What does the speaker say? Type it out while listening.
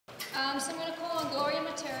So I'm going to call on Gloria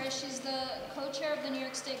Mattera. She's the co-chair of the New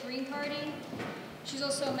York State Green Party. She's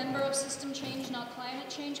also a member of System Change, Not Climate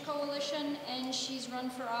Change Coalition, and she's run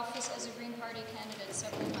for office as a Green Party candidate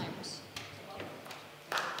several times.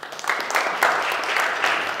 Thanks,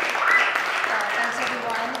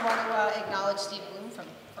 everyone. I want to acknowledge Steve Bloom from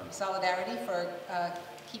Solidarity for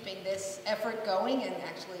keeping this effort going and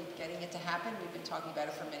actually getting it to happen. We've been talking about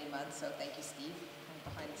it for many months, so thank you, Steve,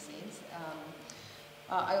 behind the scenes.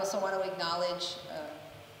 I also want to acknowledge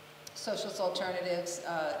Socialst Alternatives,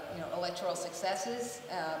 electoral successes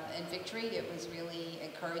and victory. It was really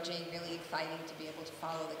encouraging, really exciting to be able to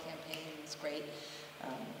follow the campaign. It was great.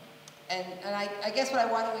 And I guess what I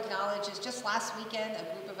want to acknowledge is just last weekend, a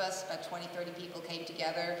group of us, about 20, 30 people came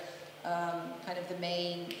together. Kind of the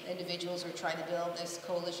main individuals who are trying to build this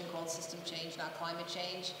coalition called System Change, Not Climate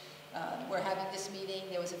Change. We're having this meeting.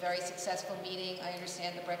 There was a very successful meeting, I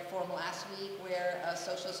understand, the Brecht Forum last week, where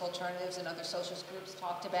Socialist Alternatives and other socialist groups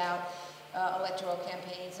talked about electoral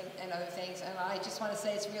campaigns and other things. And I just want to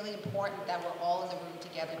say it's really important that we're all in the room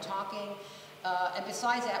together talking. And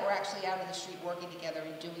besides that, we're actually out in the street working together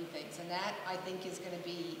and doing things. And that, I think, is going to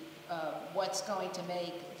be what's going to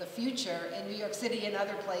make the future in New York City and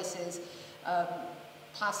other places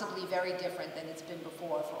possibly very different than it's been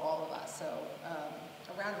before for all of us. So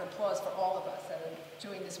a round of applause for all of us that are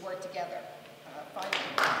doing this work together.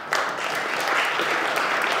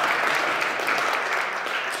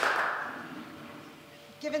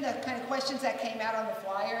 Given the kind of questions that came out on the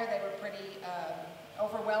flyer, they were pretty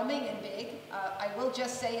overwhelming and big. I will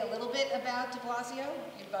just say a little bit about de Blasio.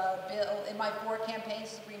 Bill, in my 4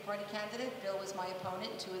 campaigns as a Green Party candidate, Bill was my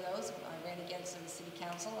opponent in 2 of those. I ran against him in the City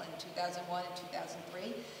Council in 2001 and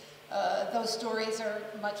 2003. Those stories are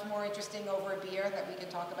much more interesting over a beer that we can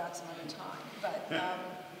talk about some other time. But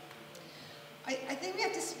I think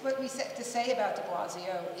what we have to say about de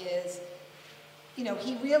Blasio is,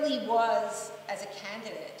 he really was, as a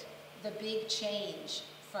candidate, the big change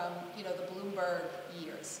from, the Bloomberg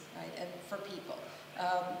years, right, and for people.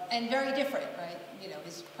 And very different, right?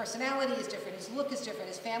 His personality is different, his look is different,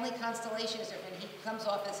 his family constellation is different. He comes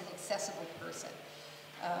off as an accessible person.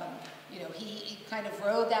 He kind of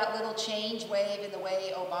rode that little change wave in the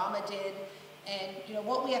way Obama did. And,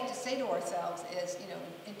 what we have to say to ourselves is,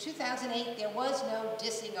 in 2008, there was no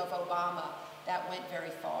dissing of Obama that went very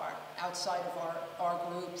far outside of our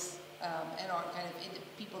groups and our kind of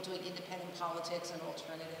people doing independent politics and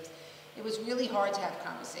alternatives. It was really hard to have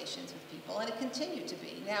conversations with people, and it continued to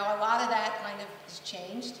be. Now, a lot of that kind of has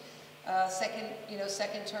changed.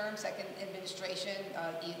 Second term, second administration,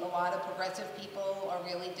 a lot of progressive people are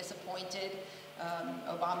really disappointed.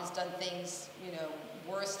 Obama's done things,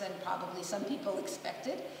 worse than probably some people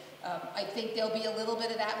expected. I think there'll be a little bit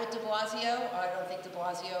of that with de Blasio. I don't think de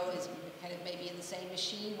Blasio is kind of maybe in the same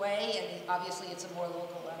machine way, and obviously it's a more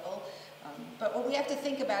local level. But what we have to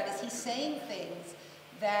think about is he's saying things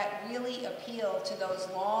that really appeal to those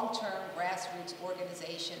long-term grassroots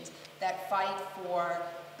organizations that fight for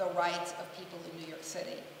the rights of people in New York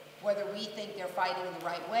City. Whether we think they're fighting in the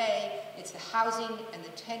right way, it's the housing and the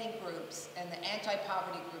tenant groups and the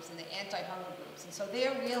anti-poverty groups and the anti-hunger groups. And so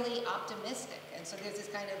they're really optimistic. And so there's this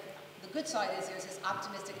kind of, the good side is there's this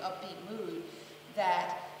optimistic, upbeat mood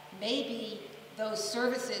that maybe those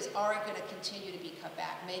services aren't going to continue to be cut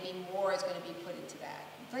back. Maybe more is going to be put into that.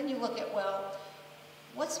 Then you look at, well,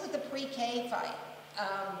 what's with the pre-K fight?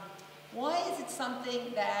 Why is it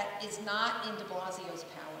something that is not in de Blasio's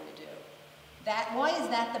power to do? Why is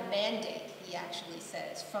that the mandate, he actually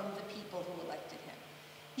says, from the people who elected him?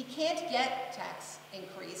 He can't get tax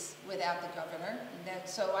increase without the governor.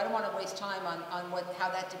 So I don't want to waste time on how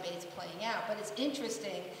that debate's playing out. But it's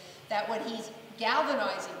interesting that what he's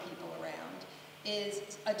galvanizing people around is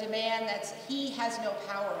a demand that he has no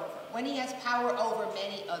power over, when he has power over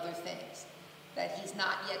many other things that he's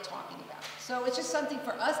not yet talking about. So it's just something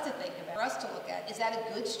for us to think about, for us to look at. Is that a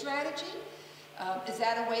good strategy? Is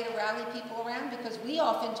that a way to rally people around? Because we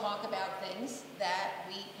often talk about things that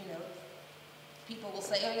people will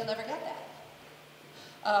say, oh, you'll never get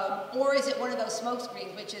that. Or is it one of those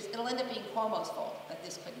smokescreens, which is, it'll end up being Cuomo's fault that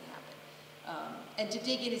this couldn't happen. And to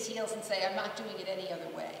dig in his heels and say, I'm not doing it any other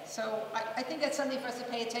way. So I think that's something for us to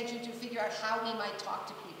pay attention to, figure out how we might talk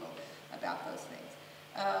to people about those things.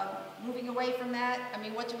 Moving away from that, I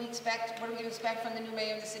mean, what do we expect? What are we going to expect from the new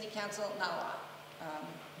mayor of the city council? Not a lot.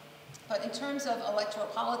 But in terms of electoral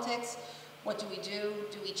politics, what do?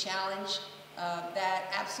 Do we challenge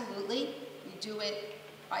that? Absolutely. We do it,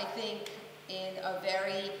 I think, in a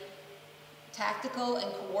very tactical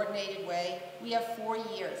and coordinated way. We have 4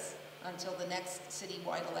 years until the next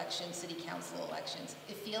citywide election, city council elections.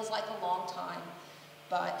 It feels like a long time.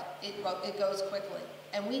 but it goes quickly.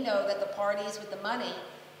 And we know that the parties with the money,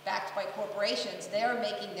 backed by corporations, they're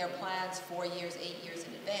making their plans 4 years, 8 years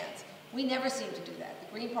in advance. We never seem to do that.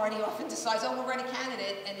 The Green Party often decides, oh, we'll run a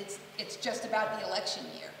candidate, and it's just about the election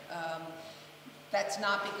year. That's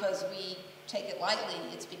not because we take it lightly,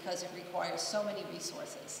 it's because it requires so many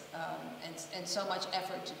resources and so much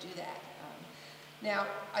effort to do that. Now,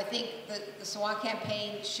 I think the Swan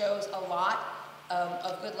campaign shows a lot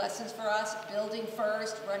of good lessons for us. Building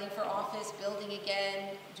first, running for office, building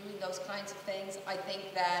again, doing those kinds of things. I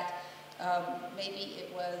think that maybe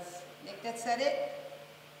it was Nick that said it.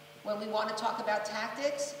 When we want to talk about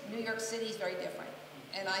tactics, New York City is very different.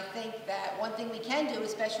 And I think that one thing we can do,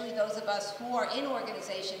 especially those of us who are in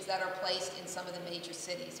organizations that are placed in some of the major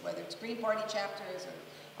cities, whether it's Green Party chapters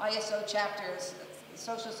or ISO chapters,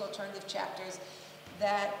 Socialist Alternative chapters,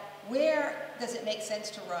 that where does it make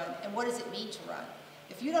sense to run and what does it mean to run?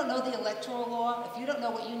 If you don't know the electoral law, if you don't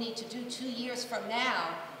know what you need to do 2 years from now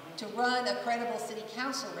to run a credible city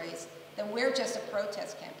council race, then we're just a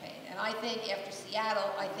protest campaign. And I think after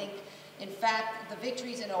Seattle, I think in fact the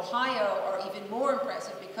victories in Ohio are even more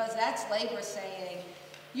impressive because that's labor saying,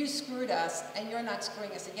 you screwed us and you're not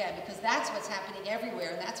screwing us again, because that's what's happening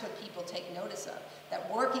everywhere and that's what people take notice of,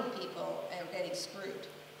 that working people are getting screwed.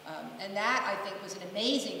 And that, I think, was an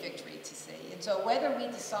amazing victory to see. And so whether we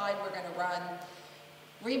decide we're going to run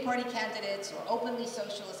Green Party candidates or openly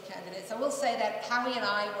socialist candidates, I will say that Howie and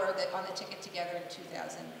I were on the ticket together in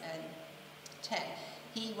 2010.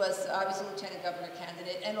 He was obviously a lieutenant governor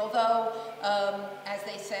candidate, and although, as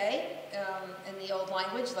they say in the old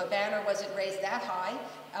language, the banner wasn't raised that high,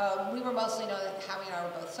 we were mostly known that Howie and I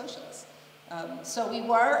were both socialists. So we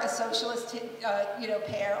were a socialist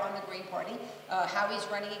pair on the Green Party. Howie's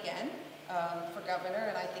running again for governor,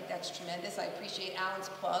 and I think that's tremendous. I appreciate Alan's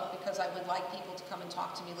plug because I would like people to come and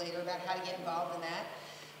talk to me later about how to get involved in that.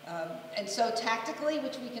 And so tactically,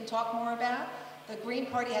 which we can talk more about, the Green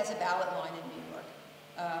Party has a ballot line in New York.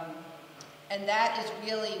 And that is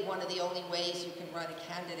really one of the only ways you can run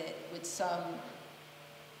a candidate with some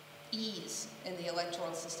ease in the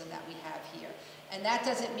electoral system that we have here. And that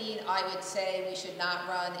doesn't mean I would say we should not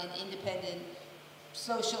run an independent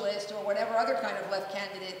socialist or whatever other kind of left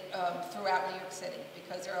candidate throughout New York City,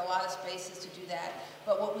 because there are a lot of spaces to do that.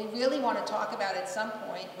 But what we really want to talk about at some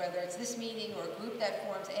point, whether it's this meeting or a group that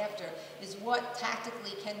forms after, is what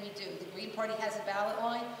tactically can we do? The Green Party has a ballot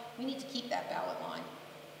line. We need to keep that ballot line.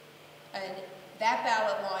 And that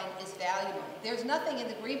ballot line is valuable. There's nothing in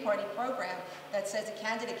the Green Party program that says a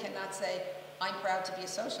candidate cannot say, I'm proud to be a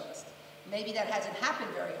socialist. Maybe that hasn't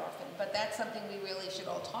happened very often, but that's something we really should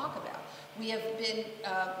all talk about. We have been,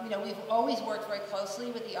 we've always worked very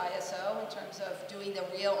closely with the ISO in terms of doing the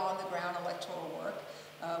real on-the-ground electoral work.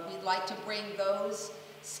 We'd like to bring those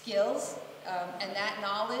skills and that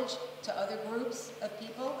knowledge to other groups of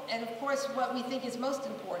people. And of course, what we think is most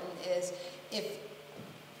important is if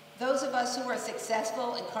those of us who are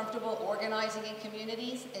successful and comfortable organizing in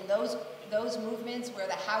communities, in those movements where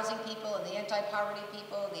the housing people and the anti-poverty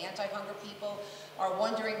people and the anti-hunger people are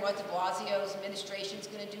wondering what de Blasio's administration is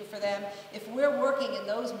going to do for them, if we're working in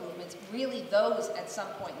those movements, really those at some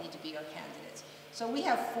point need to be our candidates. So we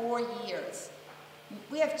have 4 years.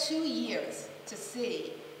 We have 2 years to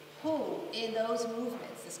see who in those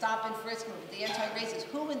movements, the stop and frisk movement, the anti-racist,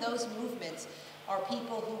 who in those movements are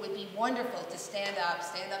people who would be wonderful to stand up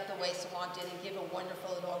the way Salon did and give a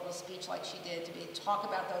wonderful inaugural speech like she did, to talk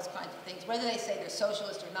about those kinds of things, whether they say they're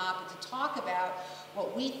socialist or not, but to talk about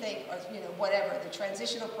what we think are, whatever, the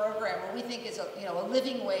transitional program, what we think is a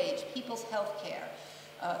living wage, people's health care,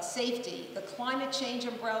 safety. The climate change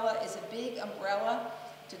umbrella is a big umbrella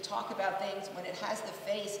to talk about things when it has the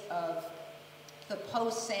face of the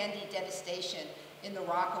post-Sandy devastation in the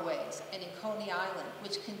Rockaways and in Coney Island,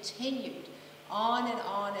 which continued on and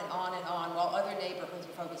on and on and on while other neighborhoods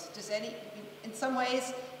were focused. In some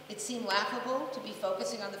ways, it seemed laughable to be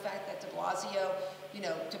focusing on the fact that de Blasio,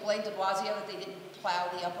 to blame de Blasio that they didn't plow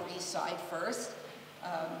the Upper East Side first.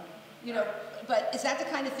 But is that the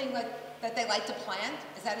kind of thing that they like to plant?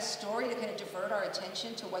 Is that a story to kind of divert our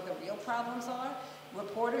attention to what the real problems are?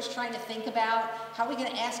 Reporters trying to think about how are we going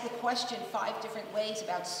to ask a question 5 different ways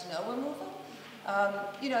about snow removal?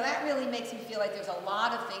 That really makes me feel like there's a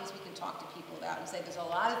lot of things we can talk to people about and say there's a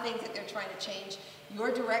lot of things that they're trying to change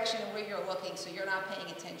your direction and where you're looking so you're not paying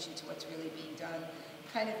attention to what's really being done.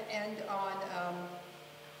 Kind of end on,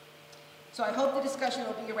 so I hope the discussion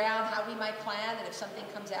will be around how we might plan, and if something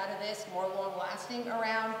comes out of this more long-lasting,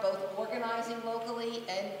 around both organizing locally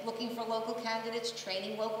and looking for local candidates,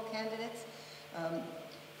 training local candidates.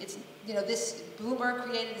 This Bloomberg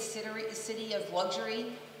created a city of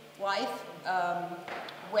luxury life.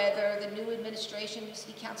 Whether the new administration, new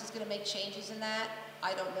city council is going to make changes in that,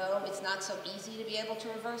 I don't know. It's not so easy to be able to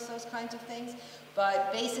reverse those kinds of things.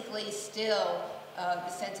 But basically, still, the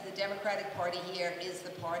sense of the Democratic Party here is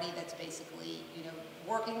the party that's basically, you know,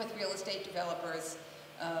 working with real estate developers,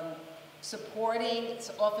 supporting,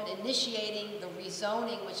 often initiating the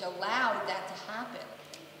rezoning, which allowed that to happen.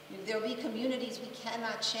 There'll be communities we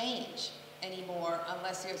cannot change anymore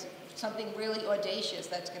unless there's something really audacious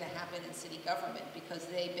that's going to happen in city government, because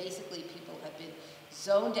they basically, people have been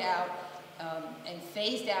zoned out and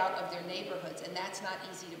phased out of their neighborhoods, and that's not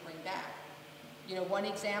easy to bring back. You know, one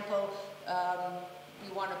example,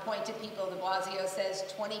 we want to point to people, de Blasio says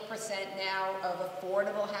 20% now of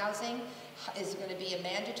affordable housing is going to be a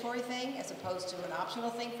mandatory thing as opposed to an optional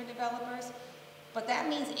thing for developers. But that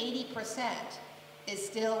means 80% is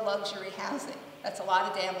still luxury housing. That's a lot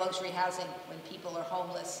of damn luxury housing when people are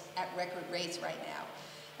homeless at record rates right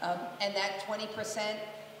now. And that 20%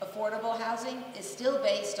 affordable housing is still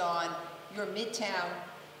based on your midtown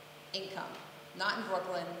income, not in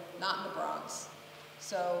Brooklyn, not in the Bronx.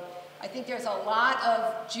 So I think there's a lot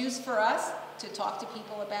of juice for us to talk to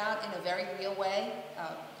people about in a very real way.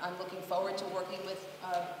 I'm looking forward to working with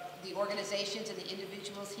the organizations and the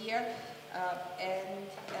individuals here, and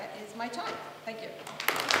that is my time. Thank you.